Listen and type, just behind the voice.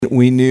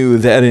We knew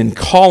that in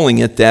calling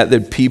it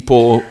that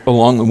people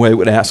along the way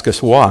would ask us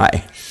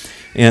why.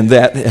 And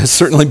that has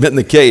certainly been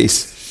the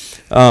case.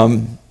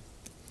 And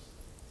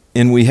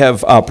we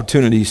have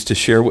opportunities to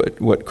share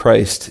what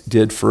Christ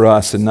did for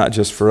us, and not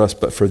just for us,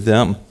 but for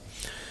them.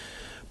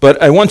 But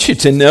I want you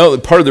to know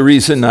that part of the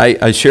reason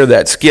I share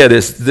that skit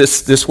is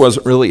this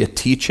wasn't really a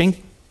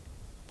teaching,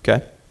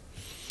 okay?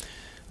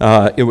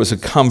 It was a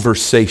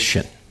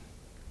conversation.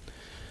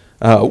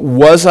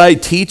 Was I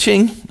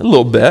teaching? A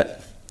little bit.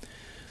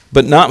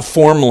 But not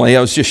formally.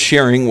 I was just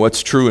sharing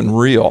what's true and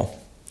real.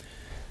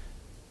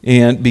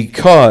 And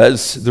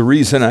because the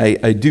reason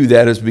I do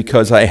that is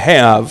because I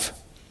have,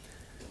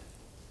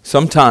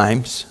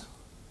 sometimes,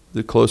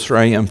 the closer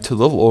I am to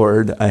the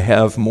Lord, I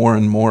have more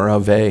and more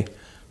of a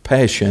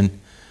passion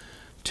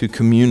to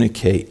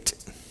communicate.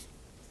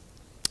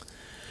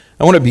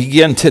 I want to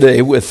begin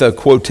today with a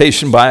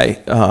quotation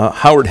by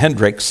Howard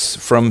Hendricks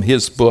from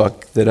his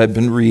book that I've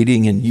been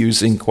reading and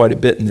using quite a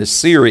bit in this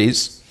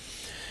series.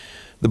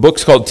 The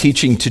book's called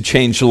Teaching to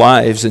Change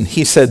Lives, and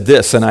he said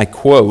this, and I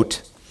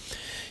quote,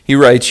 he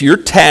writes, "Your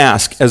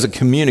task as a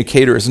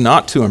communicator is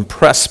not to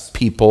impress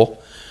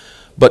people,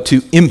 but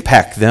to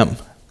impact them.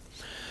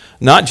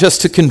 Not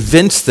just to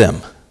convince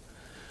them,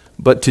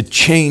 but to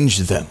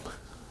change them."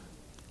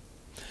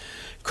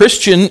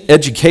 Christian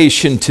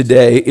education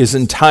today is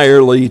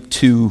entirely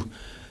too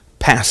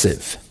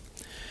passive,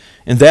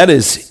 and that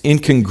is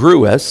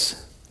incongruous,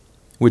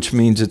 which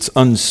means it's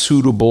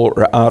unsuitable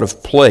or out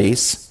of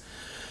place.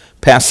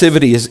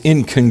 Passivity is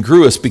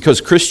incongruous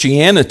because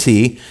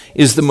Christianity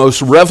is the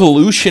most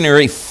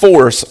revolutionary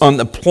force on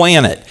the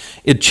planet.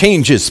 It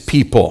changes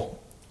people.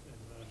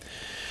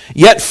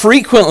 Yet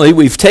frequently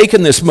we've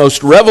taken this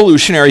most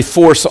revolutionary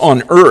force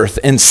on earth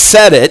and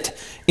set it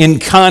in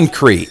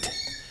concrete.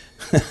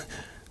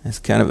 That's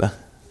kind of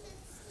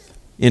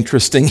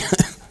interesting.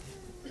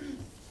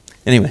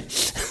 Anyway,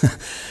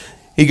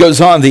 he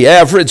goes on, the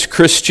average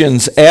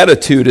Christian's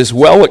attitude is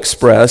well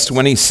expressed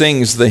when he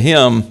sings the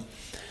hymn,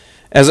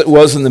 "As it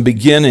was in the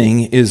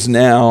beginning, is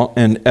now,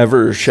 and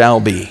ever shall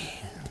be."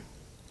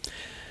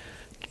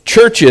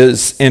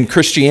 Churches and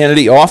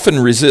Christianity often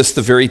resist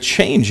the very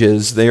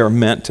changes they are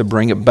meant to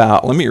bring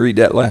about. Let me read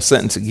that last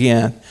sentence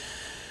again.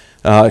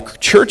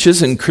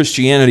 Churches and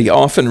Christianity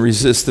often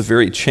resist the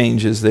very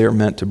changes they are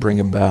meant to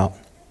bring about.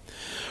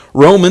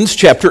 Romans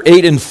chapter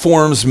 8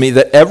 informs me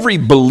that every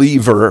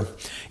believer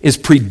is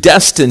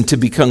predestined to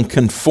become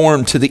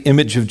conformed to the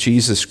image of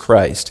Jesus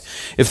Christ.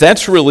 If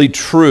that's really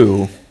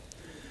true,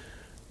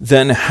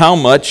 then how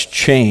much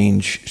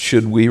change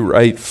should we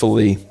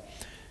rightfully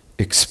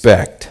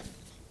expect?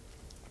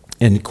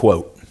 End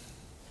quote.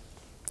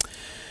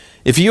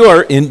 If you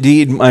are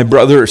indeed my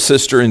brother or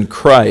sister in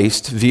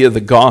Christ via the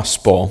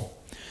gospel,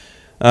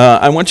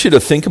 I want you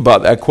to think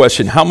about that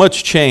question. How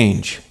much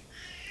change?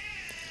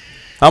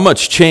 How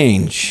much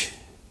change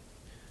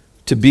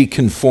to be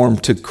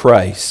conformed to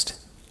Christ?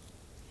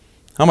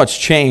 How much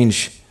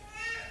change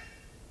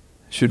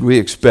should we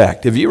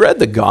expect? Have you read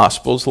the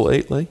Gospels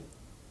lately?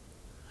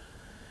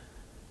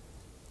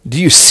 Do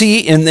you see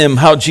in them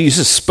how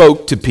Jesus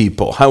spoke to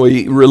people, how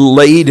he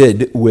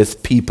related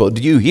with people?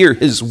 Do you hear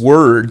his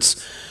words?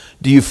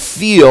 Do you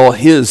feel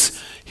his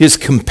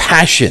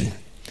compassion?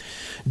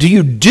 Do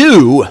you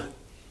do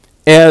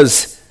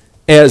as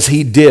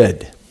he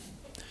did?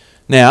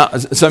 Now,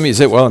 some of you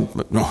say, well,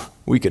 no,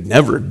 we could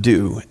never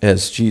do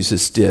as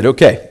Jesus did.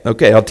 Okay,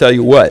 I'll tell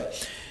you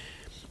what.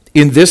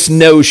 In this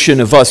notion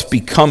of us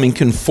becoming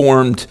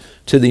conformed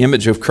to the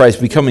image of Christ,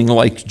 becoming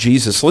like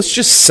Jesus, let's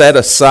just set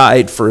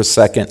aside for a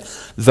second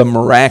the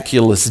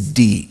miraculous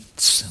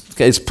deeds.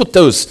 Okay, let's put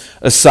those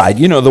aside.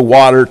 You know, the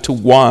water to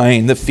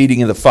wine, the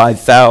feeding of the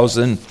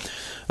 5,000,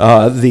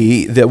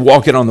 the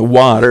walking on the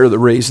water, the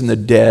raising the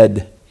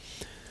dead,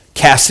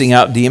 casting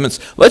out demons.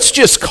 Let's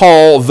just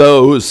call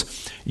those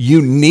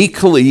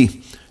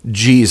uniquely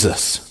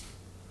Jesus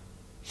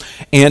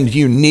and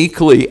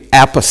uniquely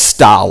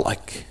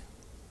apostolic.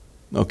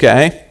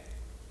 Okay?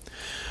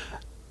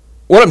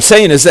 What I'm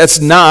saying is that's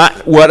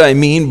not what I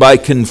mean by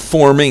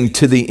conforming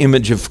to the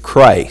image of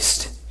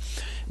Christ.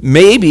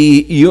 Maybe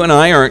you and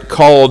I aren't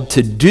called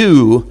to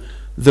do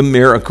the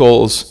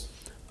miracles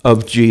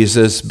of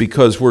Jesus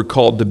because we're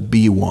called to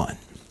be one.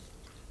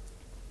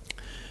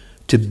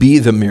 To be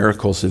the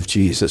miracles of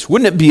Jesus.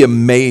 Wouldn't it be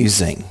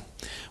amazing?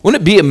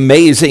 Wouldn't it be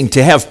amazing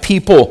to have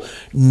people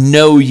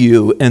know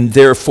you and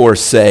therefore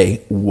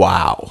say,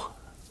 wow.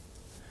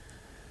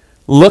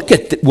 Look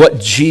at what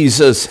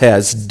Jesus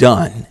has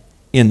done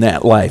in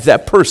that life.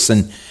 That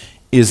person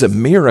is a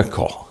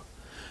miracle.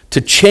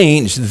 To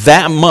change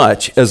that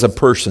much as a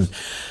person.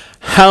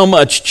 How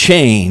much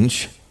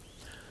change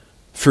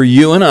for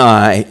you and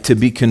I to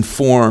be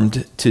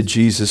conformed to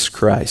Jesus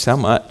Christ? How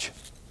much?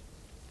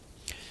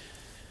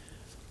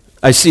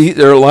 I see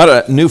there are a lot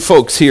of new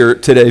folks here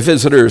today,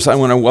 visitors. I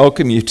want to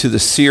welcome you to the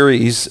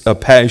series, A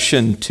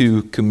Passion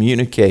to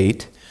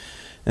Communicate.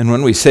 And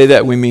when we say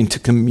that, we mean to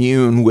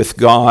commune with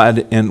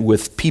God and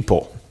with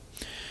people.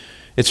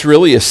 It's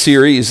really a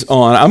series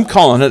on, I'm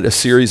calling it a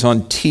series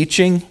on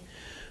teaching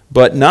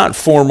but not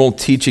formal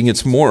teaching.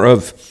 It's more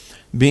of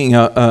being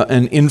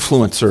an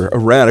influencer, a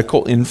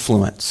radical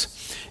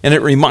influence. And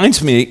it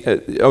reminds me,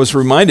 I was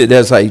reminded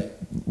as I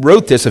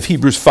wrote this of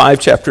Hebrews 5,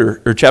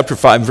 chapter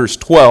 5, verse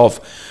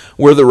 12,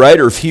 where the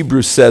writer of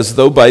Hebrews says,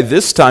 though by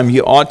this time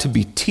you ought to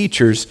be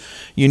teachers,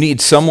 you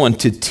need someone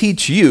to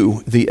teach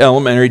you the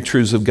elementary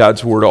truths of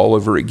God's word all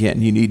over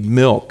again. You need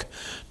milk,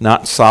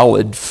 not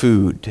solid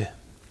food.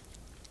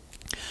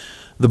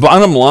 The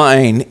bottom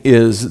line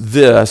is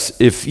this: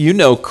 if you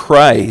know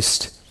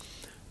Christ,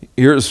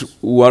 here's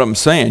what I'm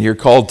saying. You're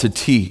called to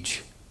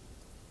teach.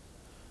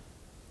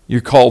 You're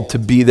called to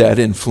be that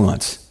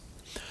influence.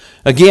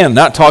 Again,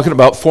 not talking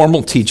about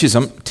formal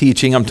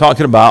teaching. I'm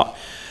talking about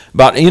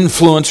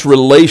influence,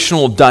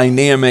 relational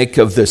dynamic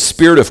of the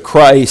Spirit of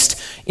Christ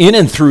in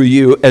and through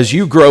you as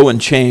you grow and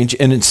change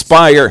and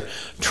inspire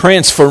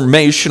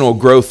transformational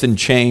growth and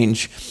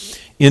change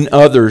in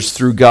others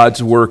through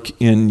God's work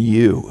in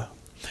you.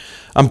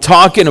 I'm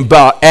talking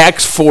about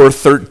Acts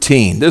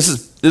 4:13. This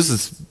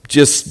is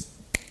just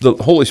the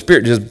Holy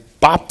Spirit just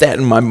bopped that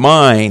in my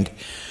mind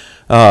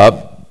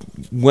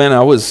when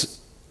I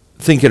was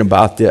thinking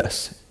about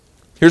this.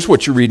 Here's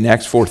what you read in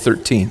Acts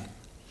 4:13.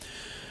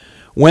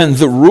 When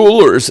the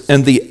rulers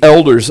and the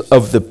elders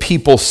of the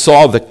people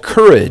saw the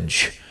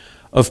courage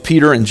of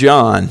Peter and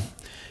John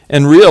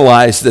and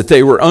realized that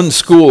they were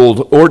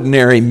unschooled,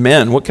 ordinary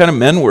men. What kind of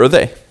men were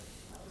they?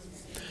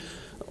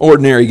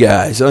 Ordinary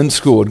guys,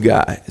 unschooled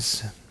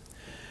guys.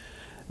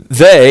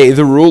 They,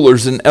 the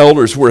rulers and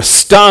elders, were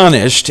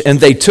astonished, and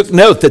they took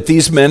note that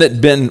these men had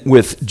been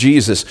with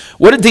Jesus.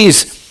 What did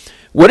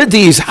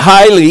these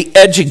highly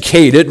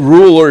educated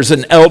rulers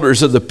and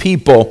elders of the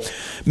people,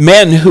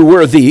 men who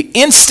were the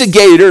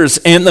instigators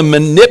and the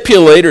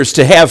manipulators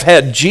to have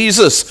had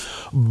Jesus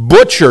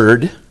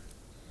butchered,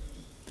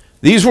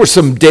 these were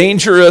some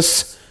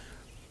dangerous,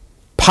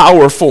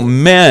 powerful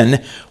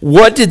men.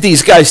 What did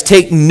these guys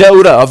take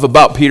note of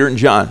about Peter and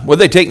John? What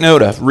did they take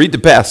note of? Read the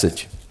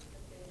passage.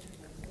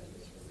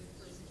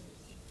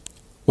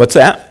 What's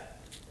that?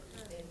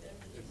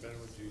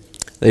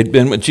 They'd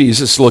been with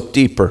Jesus. Look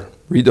deeper.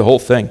 Read the whole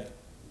thing.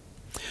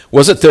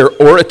 Was it their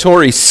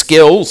oratory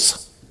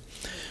skills?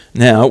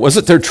 No. Was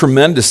it their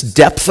tremendous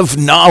depth of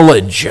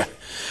knowledge?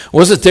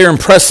 Was it their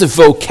impressive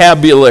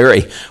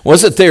vocabulary?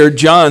 Was it their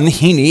John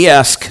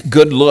Heaney-esque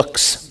good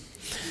looks?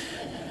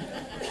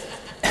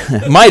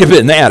 Might have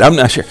been that, I'm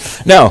not sure.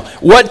 No,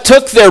 what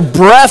took their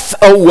breath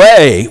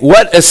away?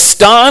 What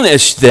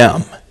astonished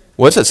them?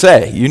 What's it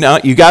say? You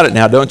got it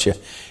now, don't you?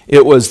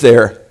 It was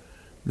their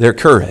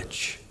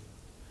courage.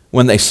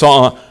 When they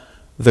saw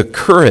the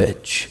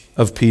courage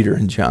of Peter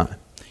and John.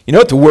 You know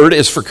what the word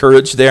is for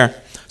courage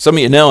there? Some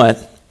of you know it.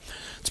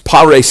 It's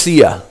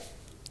parousia.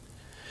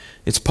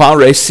 It's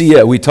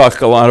parousia. We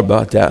talk a lot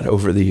about that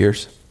over the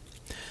years.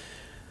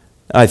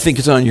 I think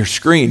it's on your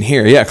screen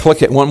here. Yeah,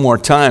 click it one more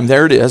time.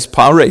 There it is,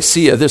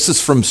 parousia. This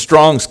is from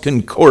Strong's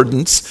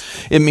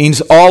Concordance. It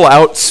means all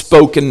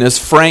outspokenness,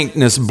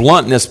 frankness,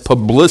 bluntness,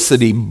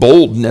 publicity,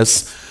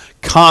 boldness,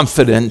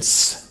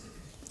 confidence,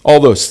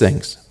 all those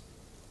things.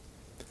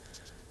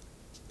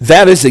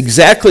 That is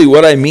exactly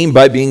what I mean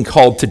by being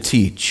called to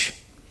teach.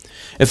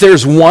 If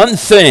there's one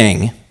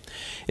thing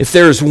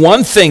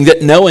that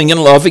knowing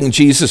and loving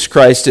Jesus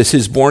Christ as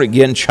his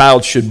born-again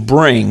child should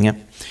bring,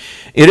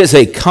 it is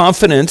a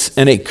confidence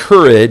and a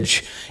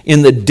courage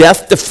in the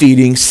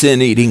death-defeating,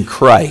 sin-eating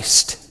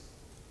Christ.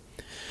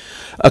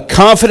 A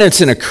confidence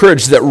and a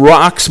courage that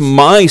rocks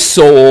my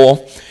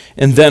soul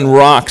and then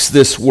rocks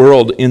this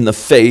world in the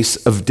face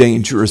of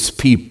dangerous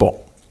people.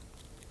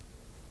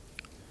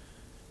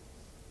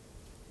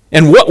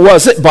 And what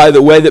was it, by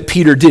the way, that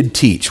Peter did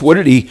teach? What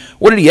did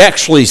he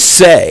actually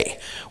say?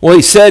 Well,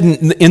 he said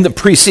in the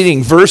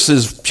preceding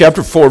verses,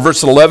 chapter 4,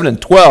 verse 11 and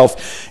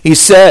 12, he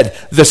said,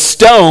 the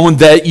stone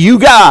that you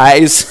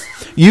guys,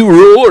 you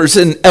rulers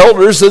and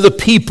elders of the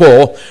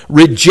people,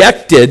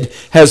 rejected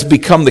has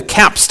become the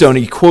capstone.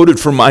 He quoted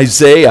from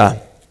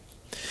Isaiah.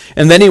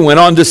 And then he went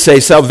on to say,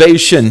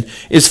 salvation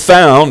is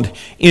found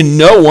in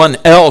no one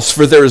else,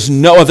 for there is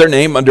no other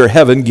name under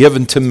heaven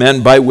given to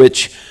men by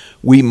which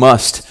we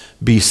must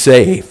be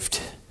saved.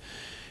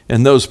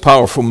 And those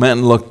powerful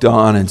men looked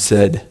on and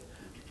said,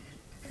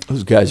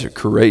 those guys are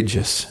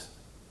courageous.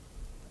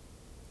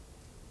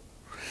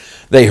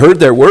 They heard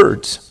their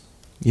words.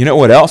 You know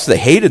what else? They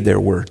hated their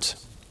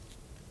words.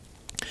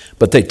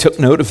 But they took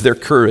note of their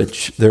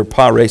courage, their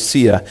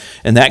parousia.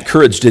 And that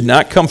courage did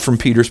not come from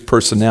Peter's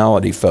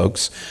personality,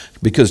 folks,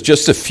 because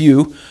just a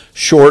few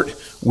short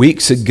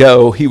weeks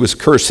ago, he was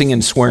cursing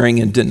and swearing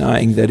and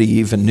denying that he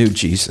even knew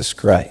Jesus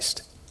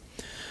Christ.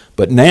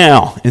 But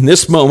now, in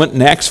this moment,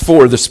 in Acts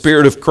 4, the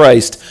Spirit of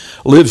Christ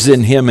lives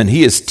in him, and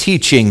he is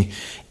teaching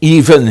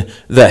even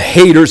the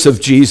haters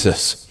of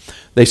Jesus.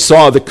 They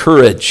saw the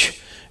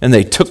courage, and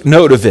they took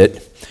note of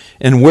it.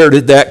 And where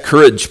did that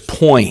courage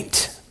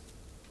point?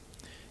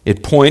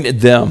 It pointed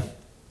them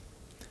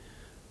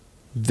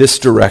this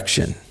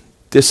direction.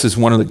 This is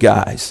one of the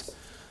guys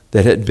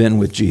that had been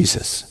with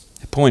Jesus.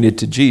 It pointed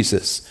to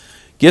Jesus.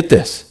 Get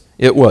this.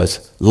 It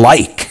was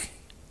like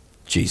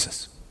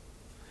Jesus.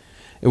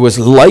 It was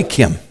like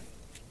him.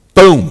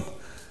 Boom.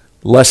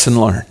 Lesson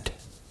learned.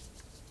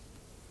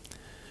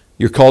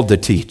 You're called to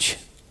teach.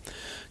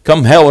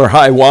 Come hell or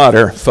high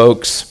water,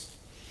 folks.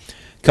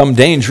 Come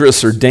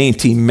dangerous or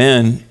dainty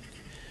men.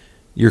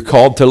 You're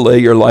called to lay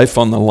your life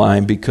on the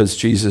line because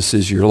Jesus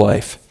is your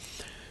life.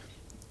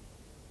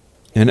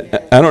 And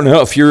I don't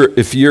know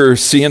if you're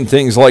seeing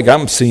things like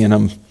I'm seeing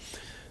them,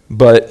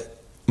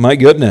 but my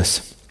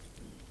goodness,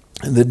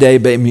 the day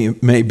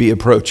may be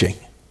approaching.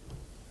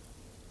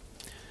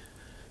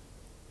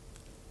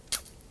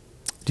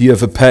 Do you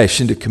have a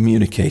passion to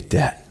communicate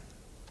that?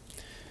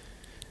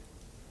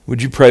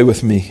 Would you pray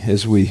with me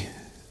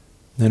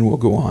then we'll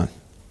go on.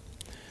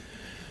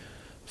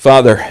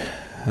 Father,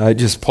 I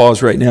just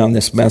pause right now in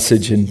this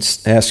message and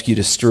ask you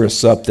to stir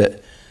us up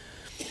that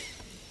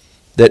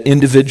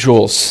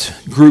individuals,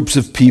 groups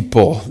of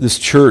people, this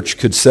church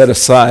could set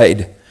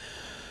aside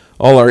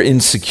all our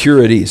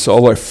insecurities,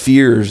 all our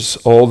fears,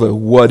 all the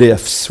what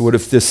ifs. What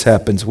if this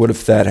happens? What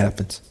if that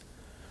happens?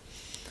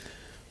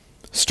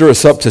 Stir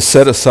us up to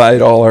set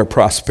aside all our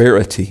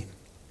prosperity,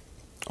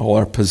 all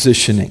our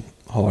positioning,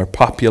 all our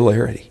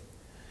popularity,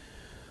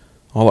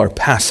 all our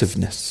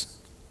passiveness,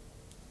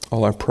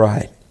 all our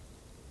pride.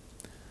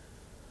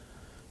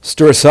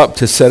 Stir us up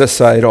to set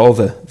aside all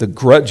the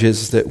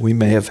grudges that we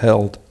may have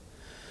held,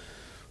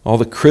 all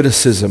the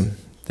criticism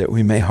that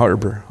we may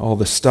harbor, all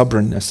the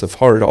stubbornness of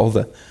heart, all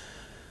the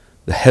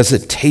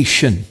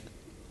hesitation,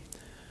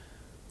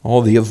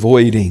 all the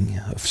avoiding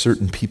of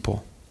certain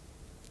people.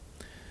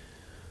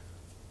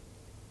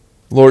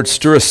 Lord,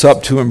 stir us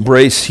up to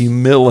embrace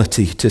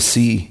humility, to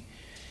see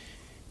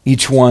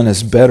each one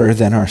as better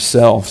than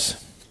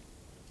ourselves.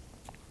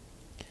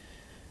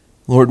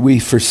 Lord,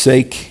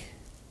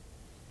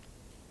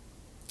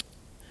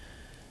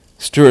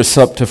 stir us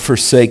up to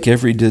forsake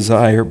every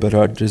desire but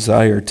our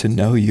desire to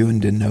know you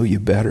and to know you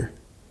better.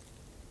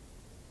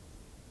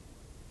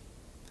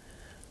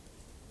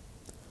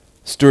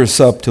 Stir us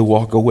up to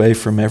walk away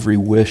from every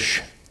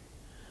wish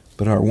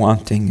but our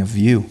wanting of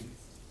you.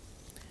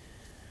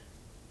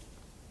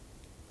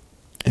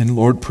 And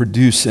Lord,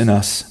 produce in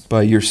us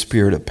by your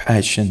Spirit a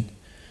passion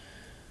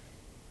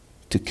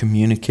to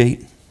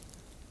communicate.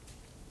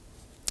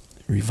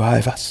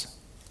 Revive us.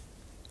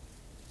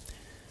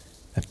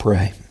 I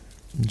pray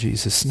in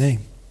Jesus' name.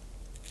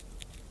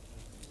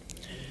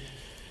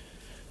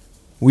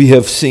 We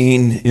have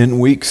seen in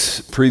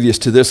weeks previous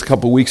to this, a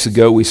couple weeks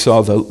ago, we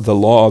saw the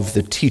law of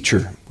the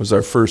teacher was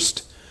our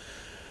first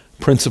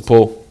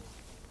principle,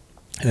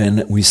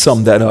 and we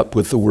summed that up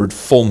with the word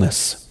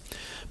fullness.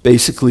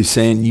 Basically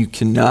saying you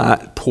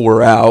cannot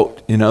pour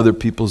out in other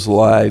people's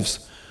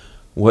lives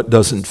what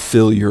doesn't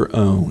fill your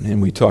own.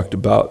 And we talked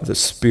about the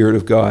Spirit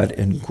of God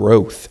and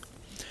growth.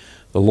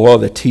 The law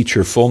of the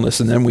teacher, fullness.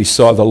 And then we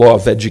saw the law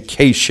of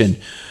education,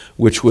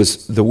 which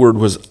was, the word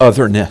was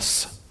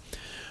otherness.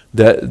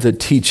 That the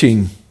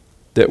teaching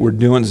that we're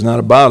doing is not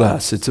about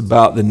us. It's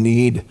about the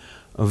need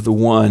of the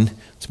one.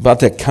 It's about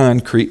that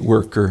concrete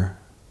worker.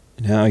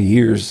 Now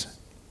years.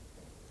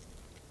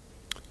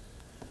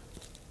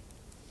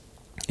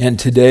 And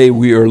today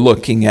we are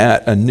looking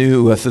at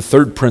the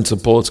third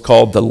principle. It's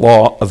called the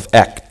law of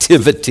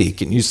activity.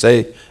 Can you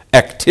say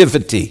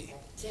activity?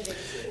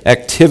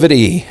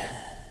 Activity.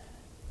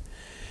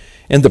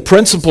 And the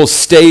principle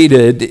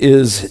stated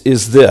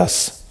is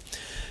this.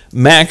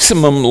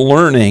 Maximum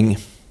learning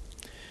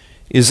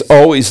is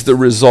always the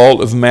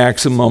result of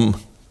maximum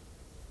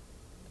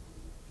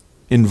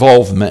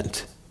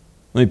involvement.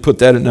 Let me put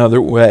that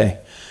another way.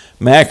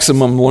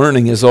 Maximum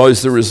learning is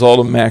always the result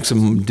of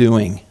maximum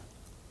doing.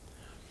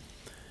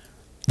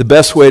 The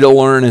best way to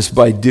learn is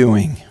by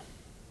doing.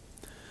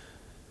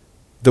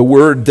 The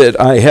word that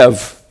I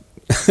have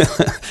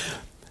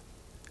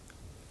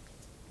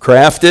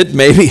crafted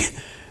maybe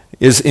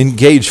is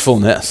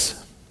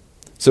engagefulness.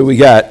 So we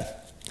got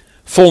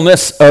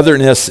fullness,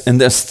 otherness, and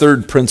this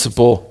third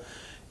principle,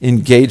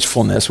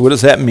 engagefulness. What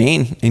does that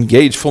mean?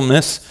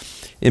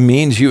 Engagefulness? It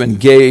means you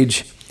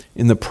engage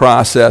in the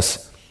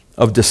process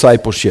of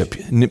discipleship.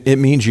 It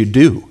means you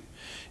do.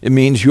 It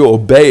means you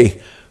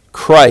obey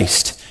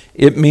Christ.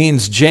 It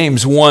means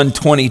James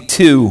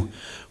 1:22,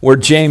 where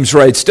James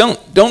writes,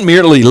 don't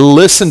merely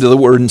listen to the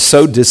word and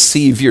so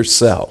deceive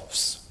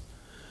yourselves.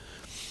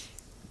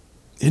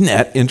 Isn't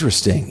that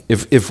interesting?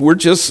 If we're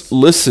just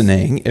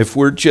listening, if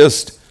we're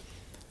just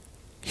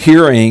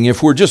hearing,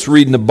 if we're just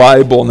reading the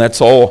Bible and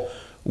that's all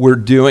we're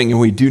doing and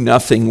we do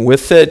nothing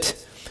with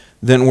it,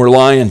 then we're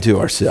lying to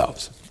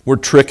ourselves. We're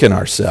tricking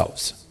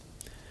ourselves.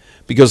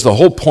 Because the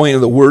whole point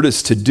of the word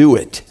is to do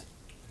it.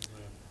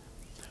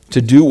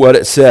 To do what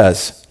it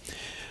says.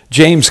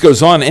 James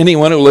goes on,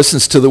 anyone who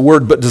listens to the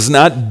word but does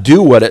not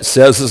do what it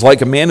says is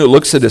like a man who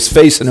looks at his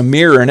face in a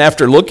mirror, and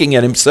after looking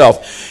at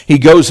himself, he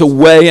goes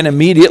away and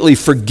immediately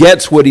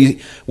forgets what he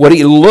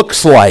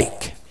looks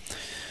like.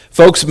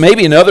 Folks,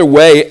 maybe another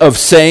way of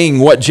saying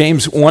what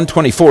James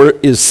 1:24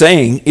 is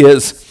saying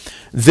is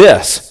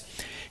this.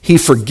 He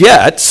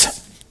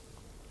forgets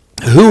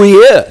who he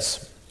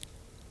is.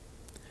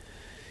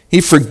 He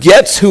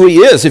forgets who he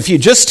is. If you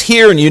just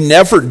hear and you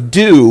never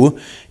do,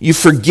 you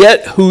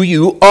forget who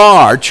you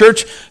are.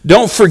 Church,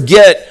 don't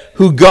forget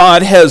who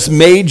God has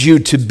made you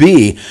to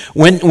be.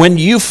 When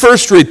you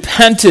first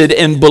repented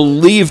and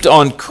believed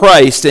on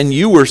Christ and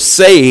you were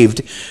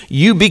saved,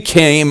 you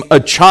became a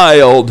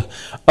child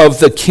of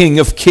the King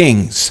of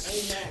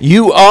Kings.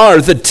 You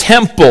are the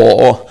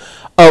temple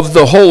of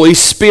the Holy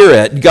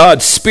Spirit.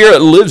 God's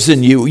Spirit lives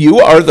in you. You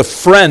are the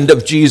friend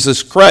of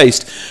Jesus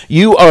Christ.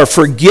 You are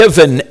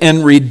forgiven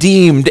and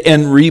redeemed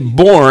and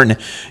reborn.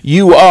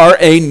 You are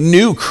a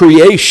new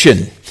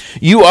creation.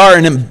 You are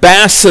an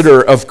ambassador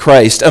of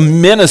Christ, a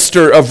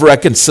minister of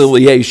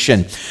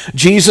reconciliation.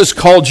 Jesus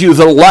called you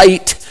the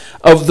light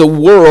of the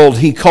world.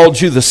 He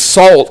called you the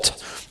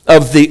salt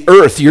of the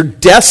earth. Your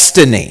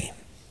destiny,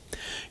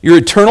 your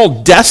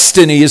eternal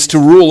destiny is to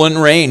rule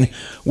and reign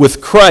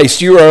with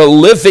Christ. You are a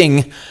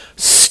living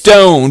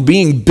stone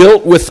being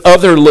built with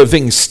other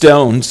living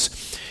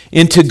stones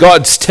into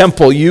God's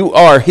temple. You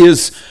are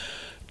his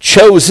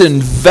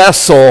chosen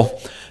vessel.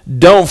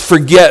 Don't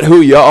forget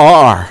who you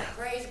are.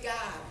 Praise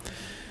God.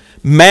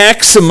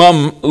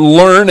 Maximum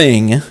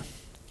learning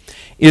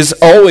is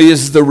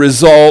always the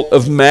result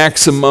of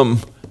maximum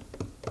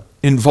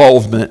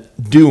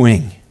involvement,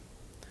 doing.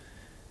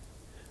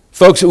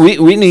 Folks,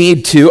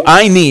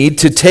 I need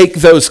to take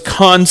those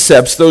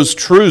concepts, those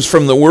truths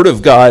from the Word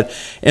of God,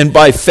 and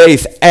by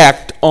faith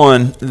act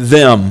on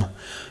them.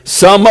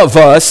 Some of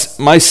us,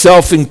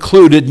 myself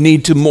included,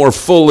 need to more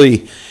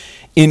fully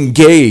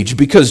engage,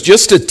 because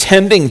just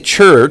attending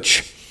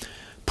church,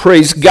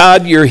 praise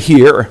God you're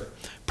here.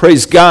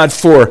 Praise God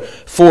for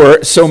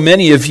so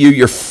many of you,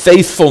 your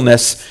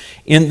faithfulness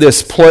in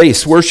this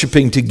place,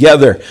 worshiping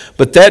together.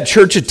 But that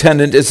church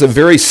attendant is a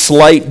very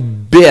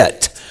slight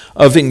bit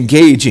of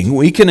engaging.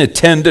 We can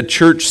attend a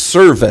church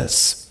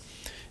service,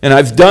 and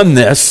I've done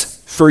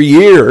this for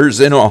years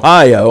in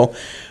Ohio.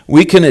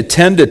 We can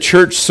attend a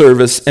church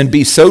service and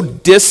be so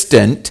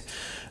distant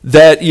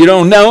that you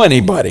don't know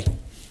anybody.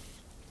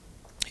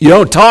 You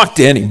don't talk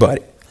to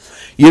anybody.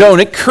 You don't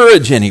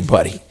encourage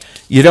anybody.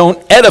 You don't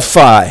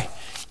edify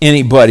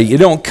anybody. You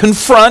don't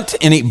confront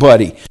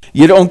anybody.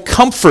 You don't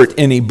comfort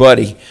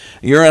anybody.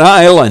 You're an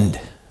island.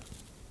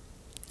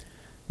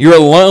 You're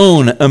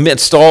alone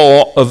amidst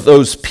all of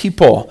those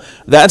people.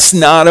 That's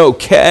not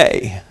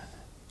okay.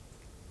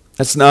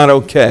 That's not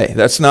okay.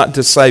 That's not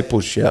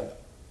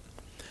discipleship.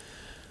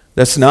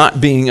 That's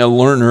not being a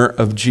learner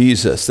of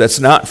Jesus. That's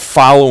not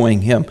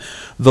following him.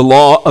 The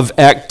law of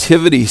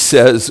activity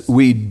says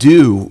we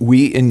do,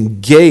 we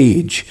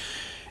engage,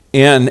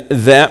 and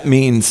that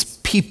means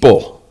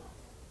people.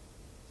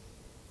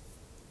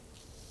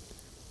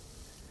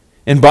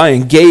 And by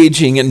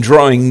engaging and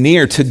drawing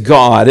near to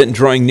God and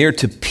drawing near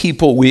to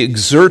people, we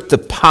exert the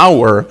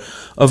power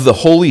of the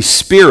Holy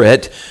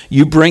Spirit.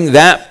 You bring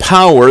that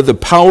power, the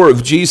power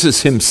of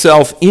Jesus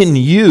himself in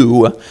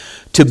you,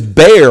 to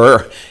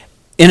bear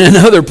in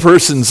another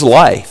person's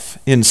life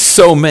in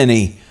so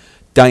many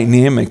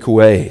dynamic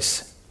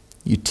ways.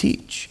 You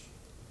teach.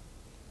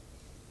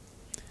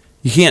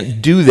 You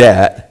can't do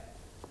that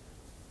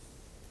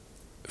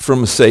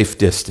from a safe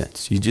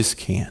distance. You just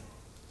can't.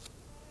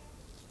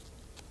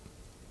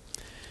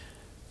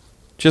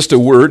 Just a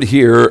word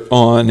here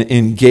on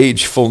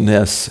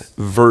engagefulness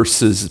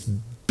versus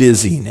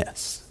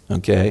busyness,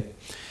 okay?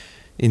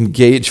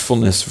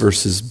 Engagefulness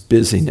versus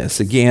busyness.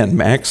 Again,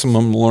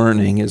 maximum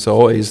learning is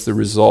always the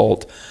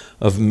result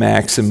of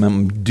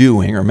maximum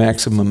doing or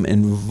maximum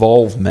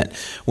involvement.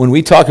 When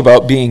we talk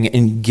about being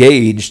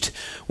engaged,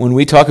 when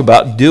we talk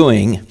about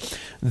doing,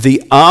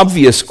 the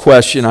obvious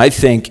question, I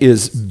think,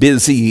 is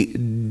busy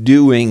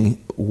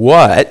doing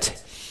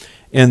what?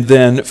 And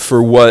then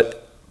for what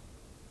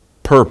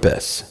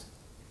purpose?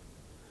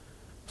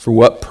 For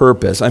what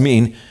purpose? I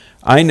mean,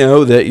 I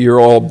know that you're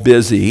all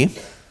busy.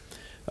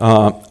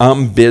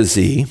 I'm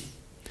busy.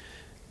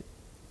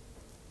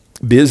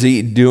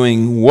 Busy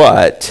doing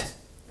what?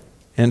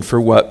 And for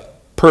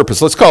what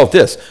purpose? Let's call it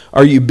this.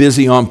 Are you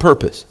busy on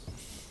purpose?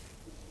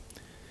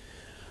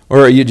 Or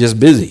are you just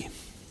busy?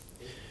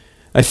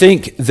 I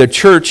think the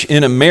church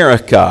in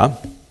America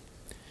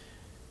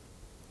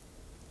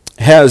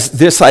has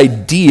this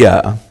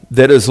idea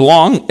that as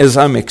long as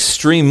I'm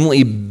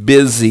extremely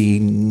busy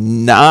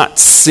not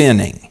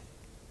sinning,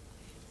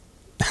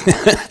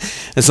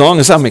 as long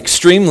as I'm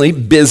extremely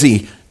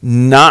busy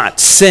not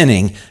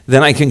sinning,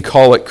 then I can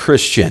call it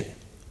Christian.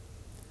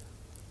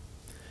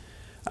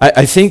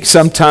 I think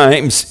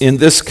sometimes in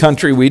this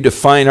country we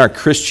define our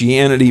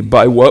Christianity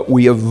by what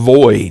we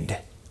avoid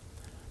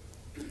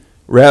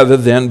rather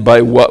than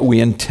by what we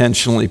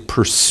intentionally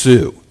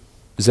pursue.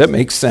 Does that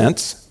make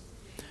sense?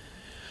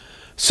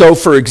 So,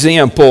 for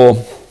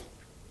example,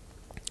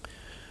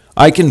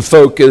 I can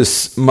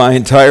focus my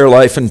entire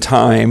life and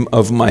time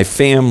of my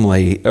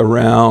family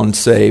around,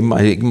 say,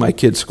 my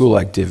kids' school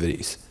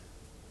activities.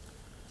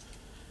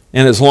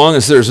 And as long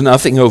as there's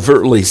nothing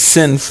overtly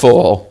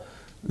sinful,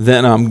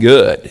 then I'm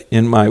good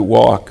in my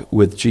walk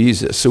with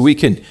Jesus. So we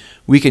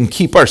can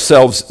keep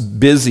ourselves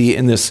busy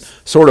in this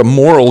sort of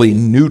morally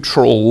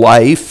neutral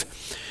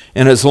life,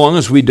 And as long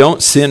as we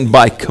don't sin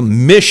by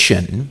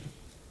commission,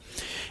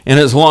 and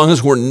as long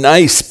as we're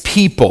nice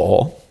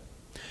people,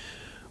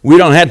 we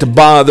don't have to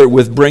bother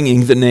with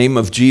bringing the name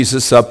of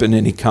Jesus up in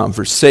any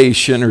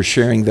conversation or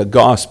sharing the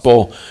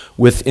gospel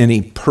with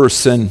any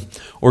person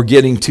or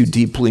getting too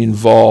deeply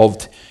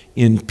involved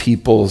in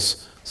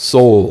people's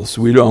souls.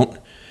 We don't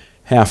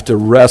have to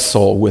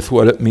wrestle with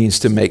what it means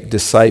to make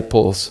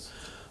disciples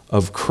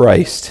of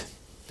Christ,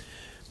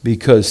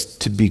 because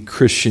to be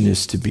Christian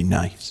is to be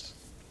nice.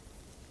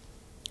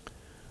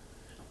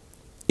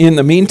 In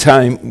the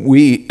meantime,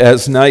 we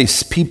as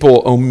nice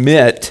people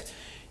omit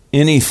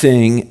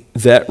anything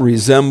that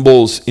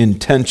resembles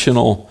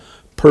intentional,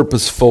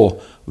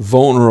 purposeful,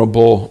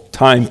 vulnerable,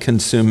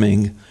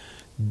 time-consuming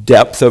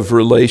depth of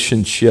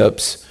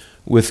relationships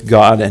with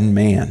God and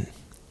man.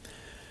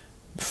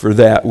 For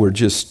that, we're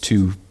just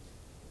too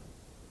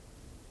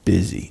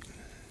busy.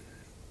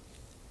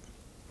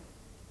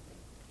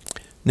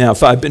 Now,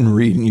 if I've been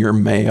reading your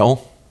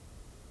mail,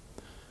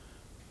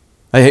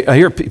 I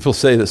hear people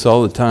say this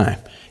all the time.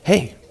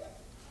 Hey,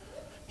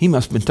 he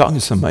must have been talking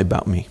to somebody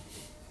about me.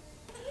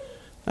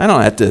 I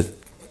don't have to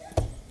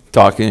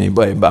talk to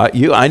anybody about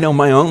you. I know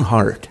my own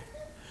heart.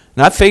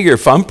 And I figure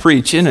if I'm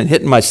preaching and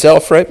hitting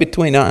myself right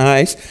between the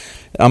eyes,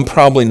 I'm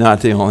probably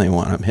not the only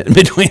one I'm hitting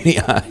between the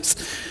eyes.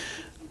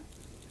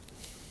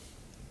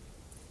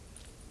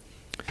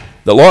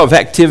 The law of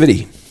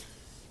activity.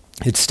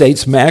 It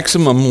states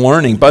maximum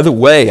learning. By the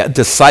way, a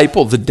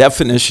disciple, the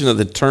definition of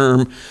the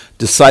term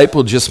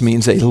disciple just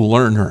means a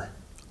learner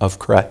of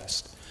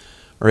Christ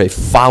or a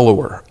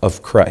follower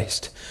of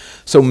Christ.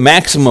 So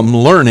maximum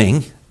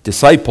learning,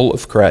 disciple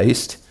of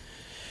Christ,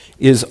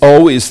 is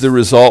always the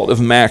result of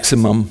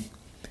maximum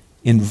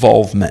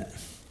involvement.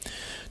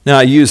 Now,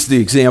 I use the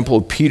example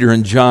of Peter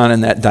and John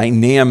and that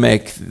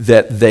dynamic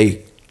that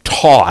they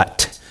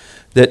taught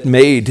that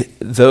made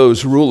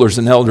those rulers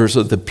and elders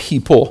of the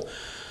people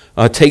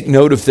take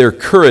note of their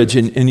courage.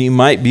 And you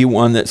might be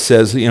one that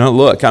says,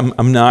 look,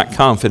 I'm not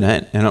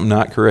confident and I'm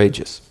not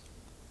courageous.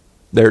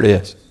 There it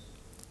is.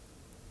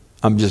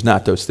 I'm just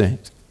not those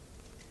things.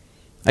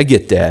 I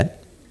get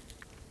that.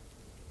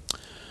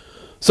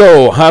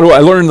 So how do I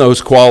learn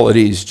those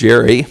qualities,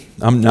 Jerry?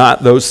 I'm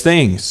not those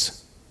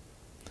things.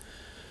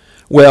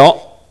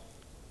 Well,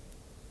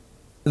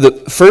 the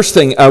first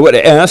thing I would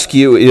ask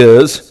you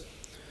is,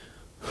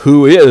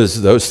 who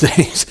is those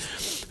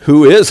things?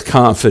 Who is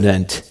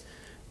confident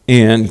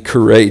and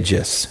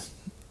courageous?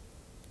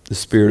 The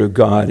Spirit of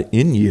God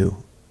in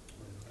you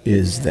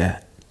is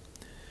that.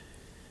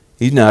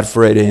 He's not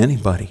afraid of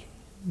anybody.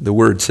 The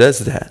Word says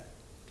that.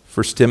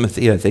 1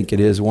 Timothy, I think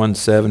it is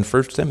 1:7,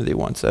 1 Timothy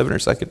 1:7 or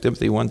 2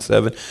 Timothy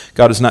 1:7.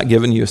 God has not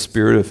given you a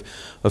spirit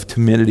of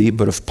timidity,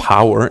 but of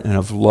power and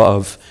of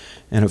love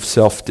and of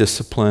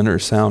self-discipline or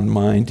sound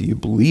mind. Do you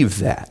believe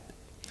that?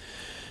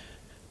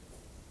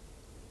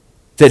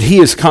 That He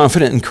is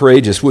confident and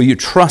courageous. Will you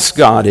trust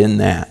God in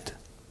that?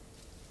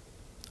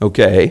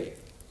 Okay.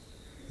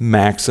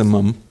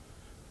 Maximum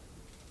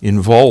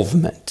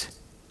involvement.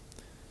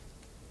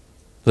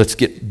 Let's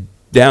get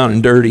down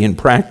and dirty and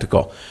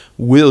practical.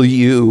 Will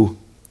you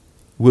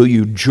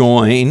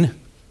join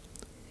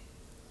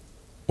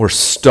or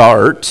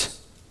start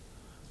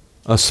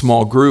a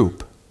small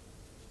group?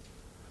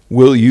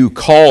 Will you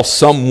call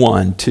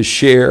someone to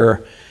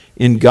share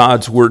in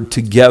God's Word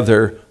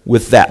together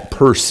with that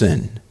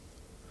person,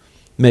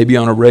 maybe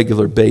on a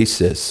regular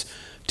basis,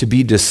 to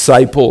be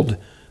discipled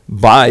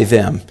by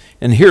them?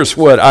 And here's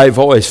what I've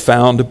always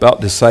found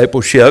about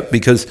discipleship,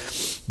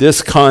 because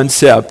this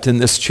concept and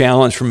this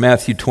challenge from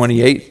Matthew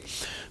 28,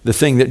 the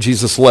thing that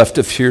Jesus left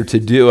us here to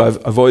do,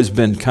 I've always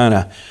been kind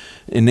of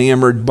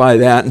enamored by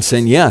that and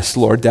saying, yes,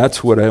 Lord,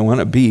 that's what I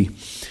want to be.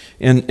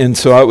 And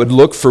so I would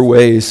look for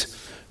ways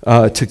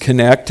to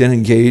connect and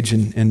engage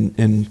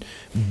and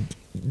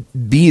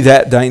be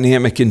that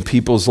dynamic in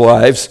people's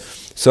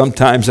lives.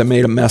 Sometimes I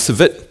made a mess of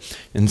it,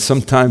 and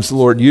sometimes the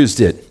Lord used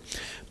it.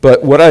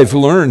 But what I've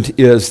learned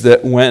is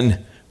that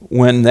when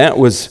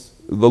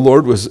the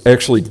Lord was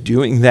actually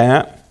doing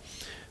that,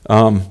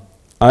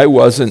 I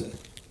wasn't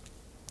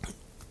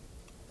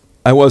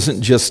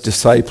just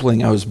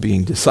discipling, I was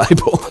being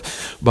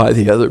discipled by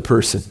the other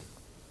person.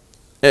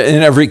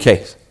 In every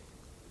case.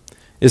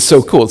 It's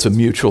so cool, it's a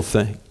mutual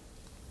thing.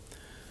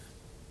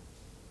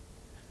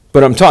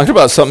 But I'm talking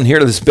about something here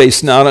that's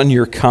based not on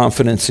your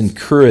confidence and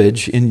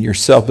courage in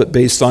yourself, but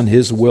based on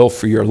His will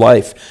for your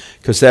life.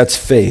 Because that's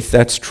faith,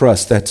 that's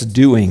trust, that's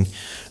doing,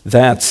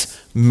 that's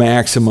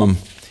maximum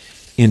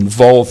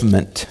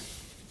involvement.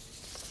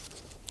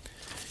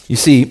 You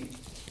see,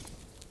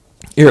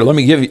 here, let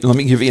me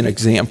give you an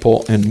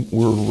example, and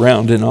we're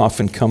rounding off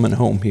and coming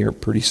home here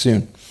pretty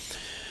soon.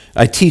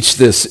 I teach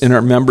this in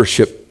our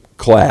membership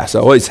class. I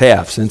always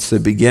have since the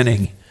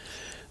beginning.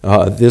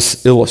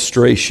 This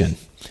illustration.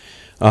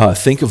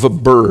 Think of a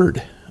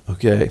bird,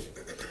 okay?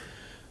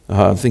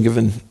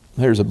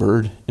 There's a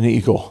bird, an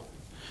eagle.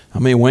 How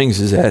many wings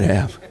does that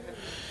have?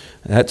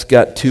 That's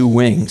got 2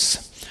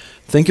 wings.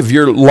 Think of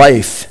your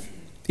life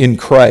in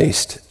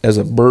Christ as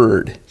a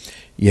bird.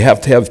 You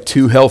have to have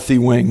two healthy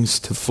wings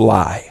to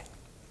fly.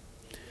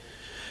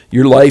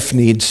 Your life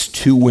needs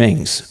two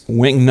wings.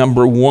 Wing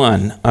number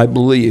one, I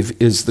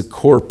believe, is the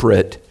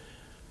corporate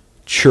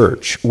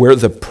church, where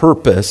the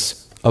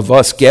purpose of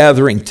us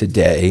gathering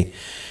today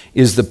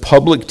is the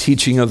public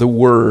teaching of the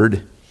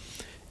word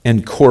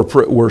and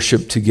corporate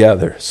worship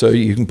together. So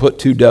you can put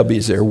two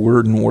W's there,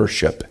 word and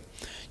worship.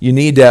 You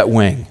need that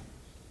wing.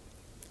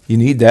 You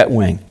need that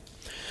wing.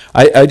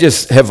 I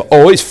just have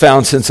always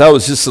found, since I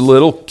was just a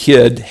little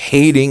kid,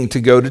 hating to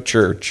go to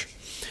church,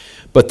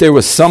 but there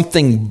was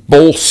something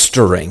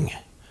bolstering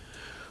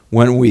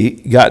when we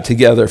got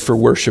together for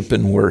worship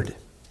and word.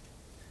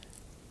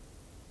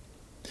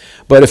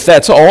 But if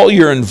that's all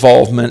your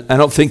involvement, I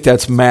don't think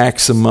that's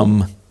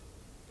maximum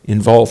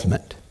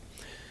involvement.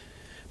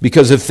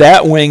 Because if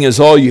that wing is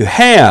all you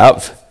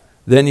have,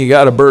 then you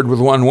got a bird with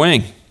one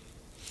wing.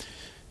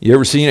 You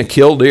ever seen a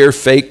killdeer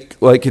fake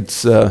like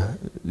it's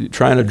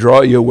trying to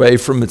draw you away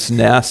from its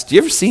nest? You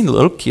ever seen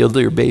little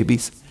killdeer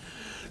babies?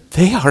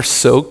 They are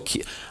so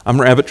cute.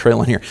 I'm rabbit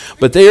trailing here.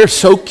 But they are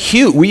so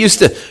cute. We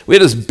had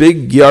this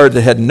big yard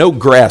that had no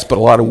grass but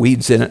a lot of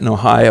weeds in it in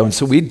Ohio. And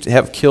so we'd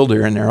have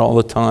killdeer in there all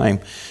the time.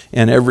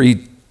 And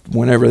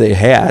whenever they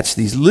hatched,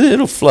 these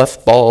little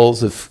fluff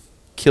balls of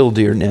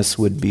killdeerness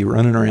would be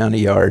running around the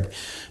yard.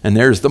 And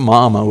there's the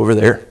mama over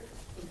there,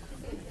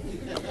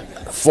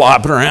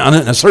 flopping around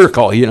in a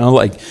circle,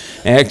 like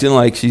acting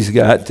like she's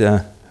got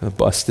a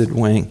busted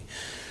wing.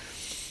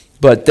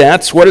 But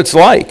that's what it's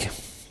like.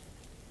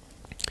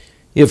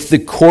 If the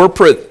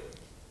corporate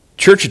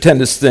church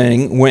attendance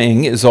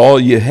wing is all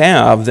you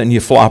have, then you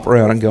flop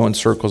around and go in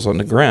circles on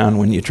the ground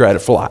when you try to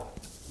fly.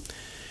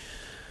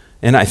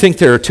 And I think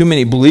there are too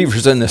many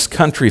believers in this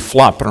country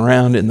flopping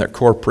around in their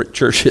corporate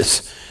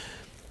churches.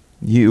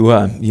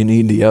 You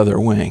need the other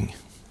wing.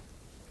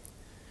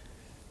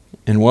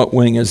 And what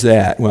wing is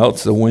that? Well,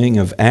 it's the wing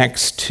of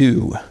Acts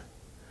 2.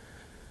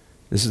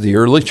 This is the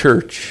early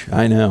church.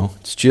 I know.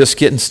 It's just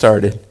getting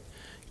started.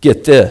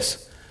 Get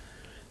this.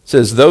 It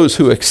says, those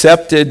who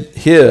accepted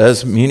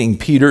his, meaning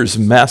Peter's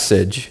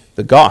message,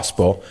 the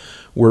gospel,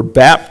 were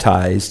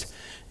baptized,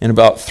 and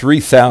about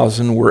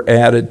 3,000 were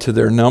added to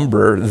their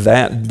number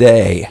that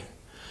day.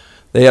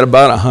 They had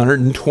about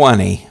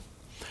 120.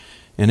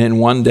 And in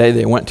one day,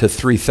 they went to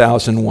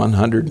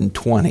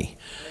 3,120.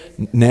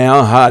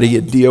 Now, how do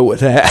you deal with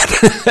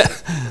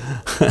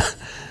that?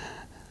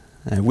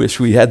 I wish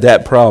we had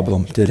that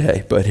problem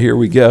today, but here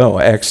we go.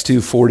 Acts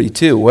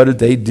 2:42. What did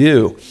they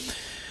do?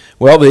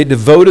 Well, they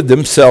devoted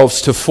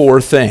themselves to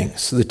four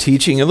things. The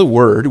teaching of the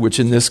word, which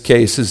in this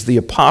case is the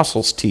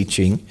apostles'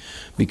 teaching,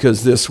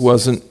 because this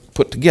wasn't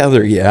put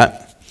together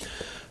yet.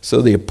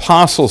 So the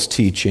apostles'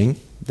 teaching,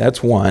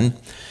 that's one.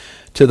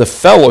 To the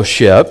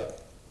fellowship,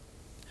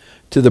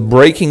 to the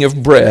breaking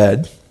of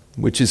bread,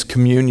 which is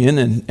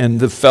communion and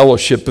the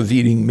fellowship of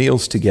eating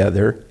meals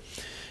together,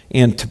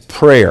 and to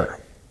prayer.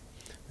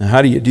 Now,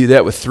 how do you do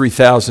that with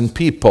 3,000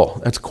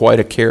 people? That's quite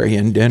a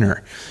carry-in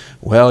dinner.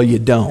 Well, you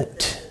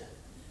don't.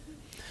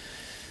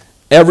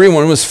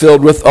 Everyone was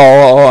filled with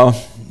awe.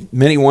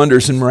 Many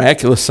wonders and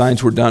miraculous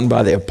signs were done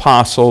by the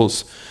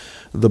apostles.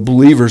 The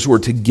believers were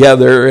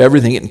together,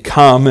 everything in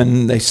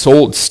common. They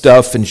sold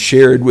stuff and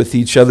shared with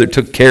each other,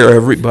 took care of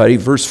everybody.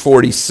 Verse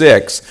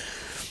 46.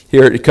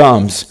 Here it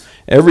comes.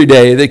 Every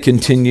day they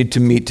continued to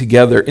meet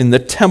together in the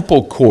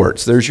temple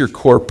courts. There's your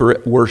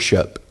corporate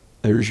worship.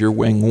 There's your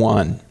wing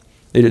one.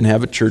 They didn't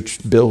have a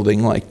church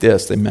building like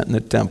this. They met in the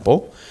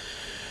temple.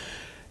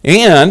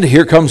 And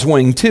here comes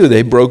wing two.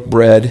 They broke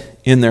bread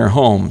in their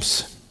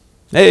homes.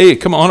 Hey,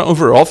 come on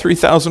over, all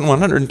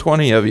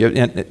 3,120 of you.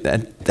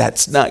 And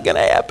that's not going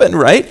to happen,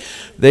 right?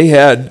 They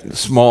had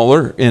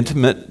smaller,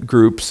 intimate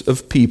groups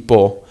of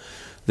people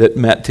that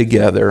met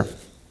together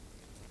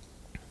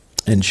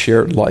and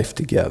shared life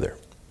together.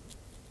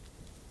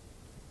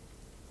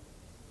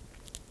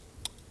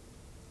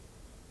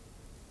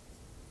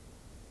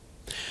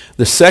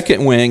 The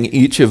second wing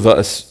each of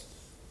us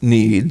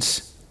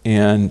needs,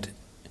 and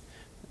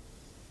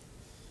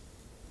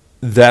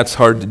that's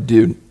hard to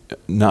do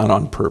not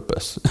on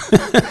purpose.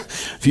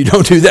 If you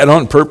don't do that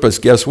on purpose,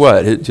 guess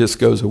what? It just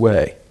goes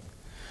away.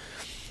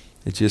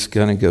 It just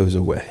kind of goes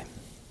away.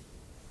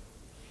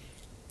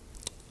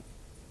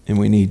 And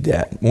we need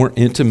that. More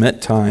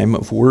intimate time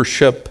of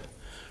worship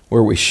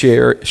where we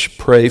share,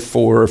 pray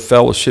for,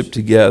 fellowship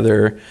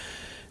together,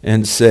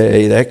 and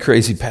say, that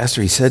crazy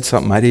pastor, he said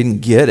something, I didn't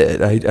get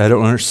it. I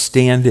don't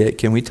understand it.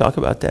 Can we talk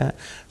about that?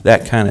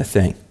 That kind of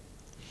thing.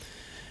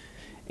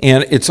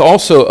 And it's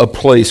also a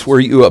place where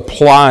you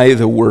apply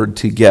the word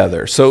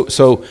together. So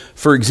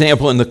for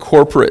example, in the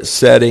corporate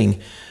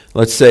setting,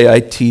 let's say I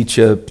teach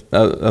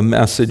a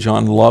message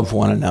on love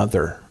one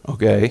another,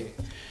 okay?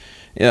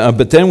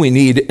 But then we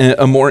need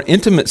a more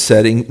intimate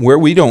setting where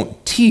we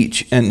don't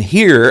teach and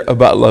hear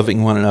about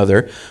loving one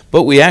another,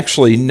 but we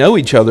actually know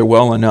each other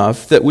well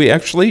enough that we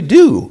actually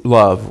do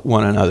love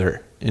one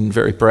another in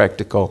very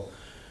practical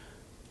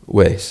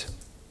ways.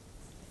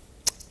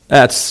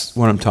 That's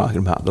what I'm talking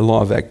about, the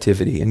law of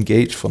activity,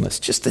 engagefulness,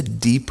 just a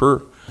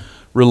deeper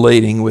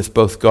relating with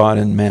both God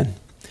and men.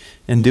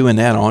 and doing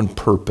that on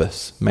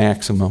purpose.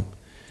 Maximum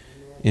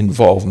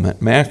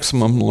involvement.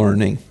 Maximum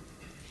learning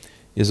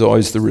is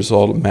always the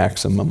result of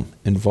maximum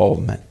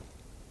involvement.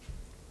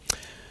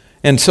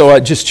 And so I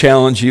just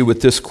challenge you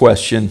with this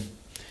question.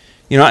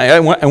 You know,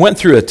 I went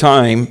through a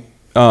time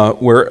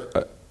where,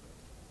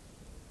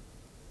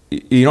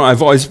 you know,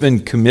 I've always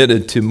been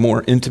committed to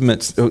more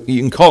intimate,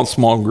 you can call it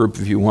small group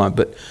if you want,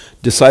 but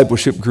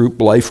discipleship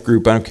group, life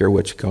group, I don't care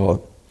what you call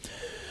it.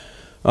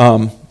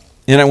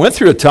 And I went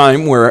through a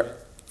time where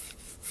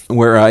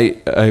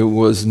I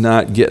was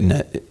not getting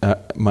it.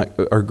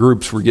 Our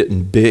groups were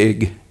getting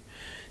big,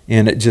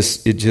 and it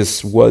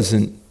just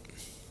wasn't.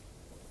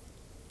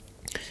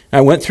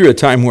 I went through a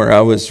time where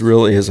I was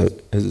really as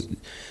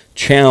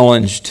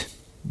challenged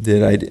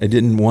that I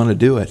didn't want to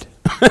do it.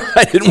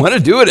 I didn't want to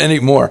do it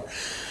anymore.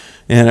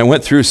 And I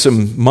went through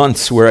some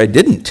months where I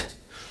didn't.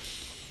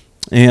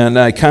 And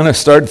I kind of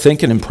started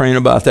thinking and praying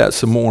about that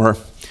some more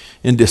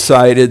and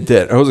decided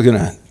that I was going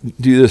to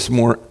do this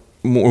more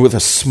with a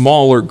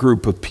smaller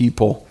group of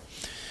people.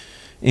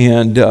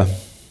 And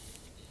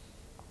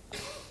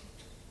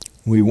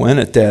we went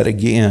at that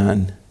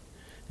again,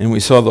 and we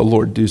saw the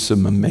Lord do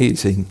some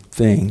amazing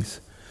things.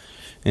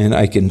 And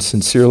I can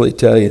sincerely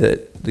tell you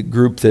that the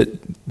group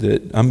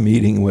that I'm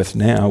meeting with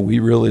now, we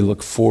really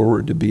look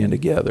forward to being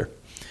together.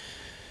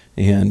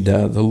 And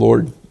the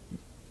Lord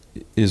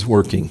is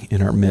working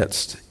in our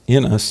midst,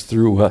 in us,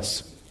 through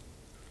us.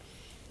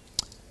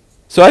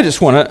 So I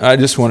just want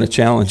to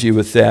challenge you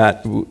with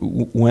that.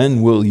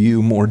 When will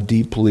you more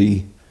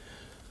deeply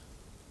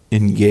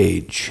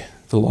engage?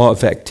 The law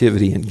of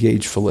activity,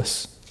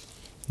 engagefulness.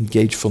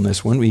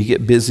 When we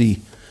get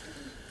busy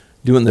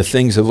doing the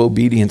things of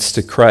obedience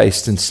to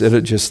Christ instead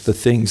of just the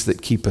things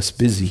that keep us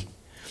busy.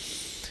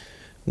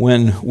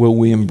 When will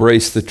we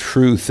embrace the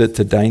truth that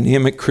the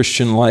dynamic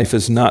Christian life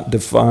is not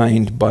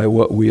defined by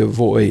what we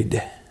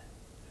avoid,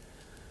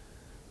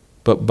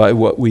 but by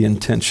what we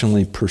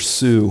intentionally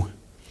pursue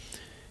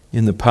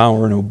in the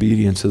power and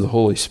obedience of the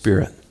Holy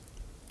Spirit?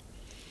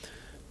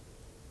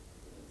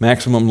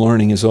 Maximum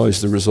learning is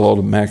always the result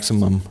of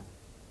maximum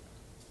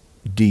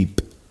deep,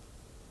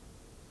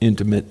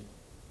 intimate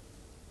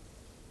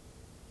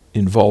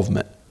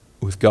involvement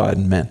with God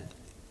and men.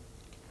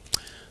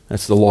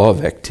 That's the law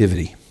of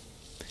activity.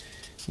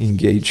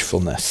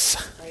 Engagefulness.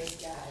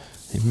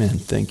 Amen.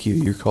 Thank you.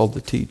 You're called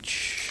to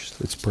teach.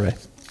 Let's pray.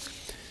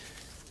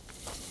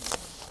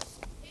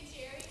 Hey,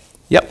 Jerry.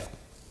 Yep.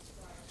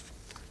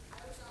 I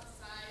was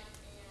outside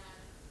and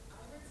I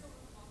heard someone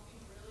talking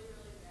really,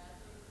 really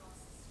badly across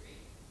the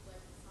street.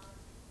 Like, it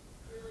sounded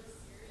really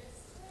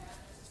serious. And I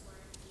just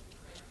wanted to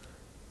pray for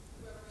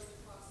whoever is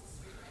across the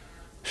street right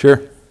now.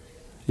 Sure.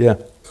 Yeah.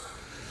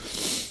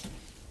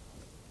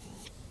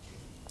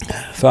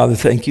 Father,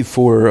 thank you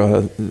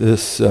for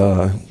this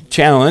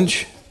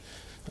challenge.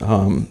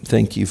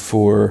 Thank you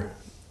for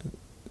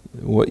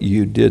what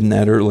you did in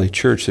that early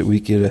church that we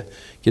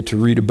get to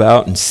read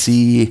about and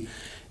see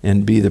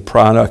and be the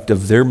product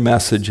of their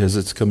message as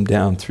it's come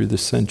down through the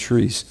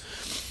centuries.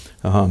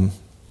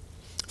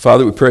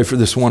 Father, we pray for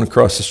this one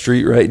across the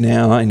street right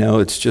now. I know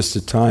it's just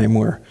a time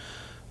where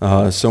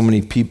so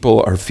many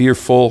people are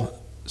fearful.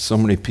 So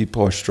many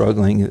people are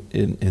struggling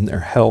in their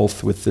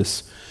health with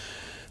this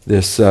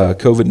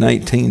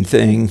COVID-19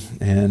 thing,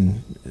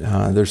 and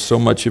there's so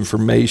much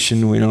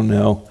information we don't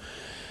know,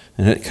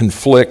 and it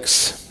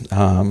conflicts.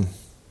 I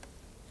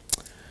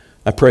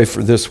pray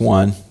for this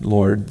one,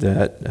 Lord,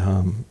 that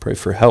pray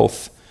for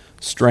health,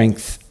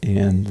 strength,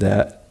 and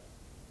that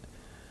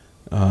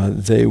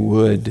they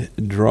would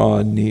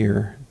draw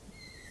near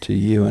to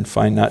you and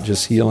find not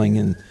just healing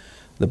in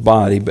the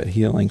body, but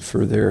healing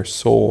for their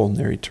soul and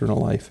their eternal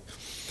life.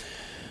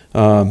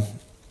 Help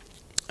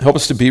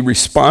us to be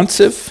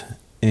responsive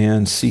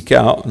and seek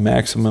out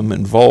maximum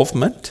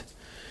involvement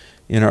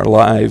in our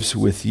lives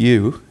with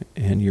you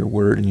and your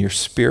word and your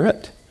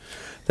spirit.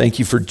 Thank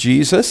you for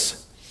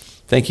Jesus.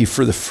 Thank you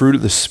for the fruit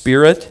of the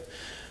Spirit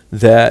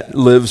that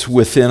lives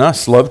within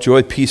us. Love,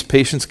 joy, peace,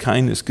 patience,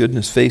 kindness,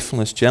 goodness,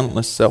 faithfulness,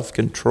 gentleness,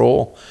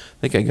 self-control. I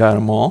think I got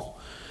them all.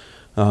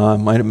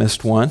 Might have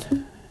missed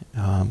one.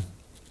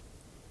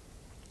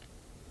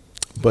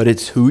 But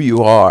it's who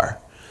you are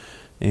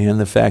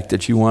and the fact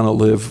that you want to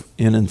live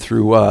in and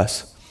through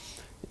us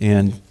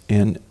and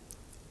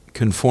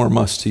conform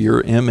us to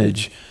your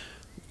image.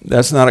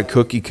 That's not a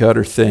cookie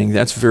cutter thing.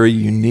 That's very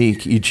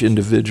unique. Each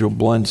individual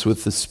blends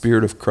with the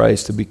Spirit of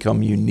Christ to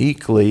become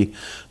uniquely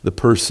the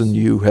person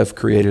you have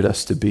created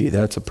us to be.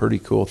 That's a pretty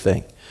cool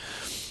thing.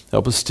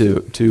 Help us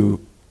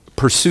to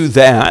pursue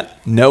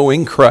that,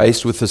 knowing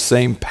Christ with the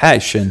same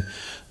passion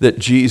that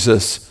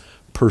Jesus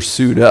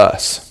pursued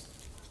us,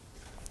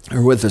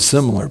 or with a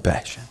similar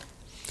passion.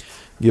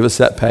 Give us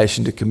that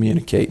passion to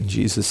communicate in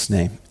Jesus'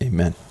 name.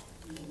 Amen.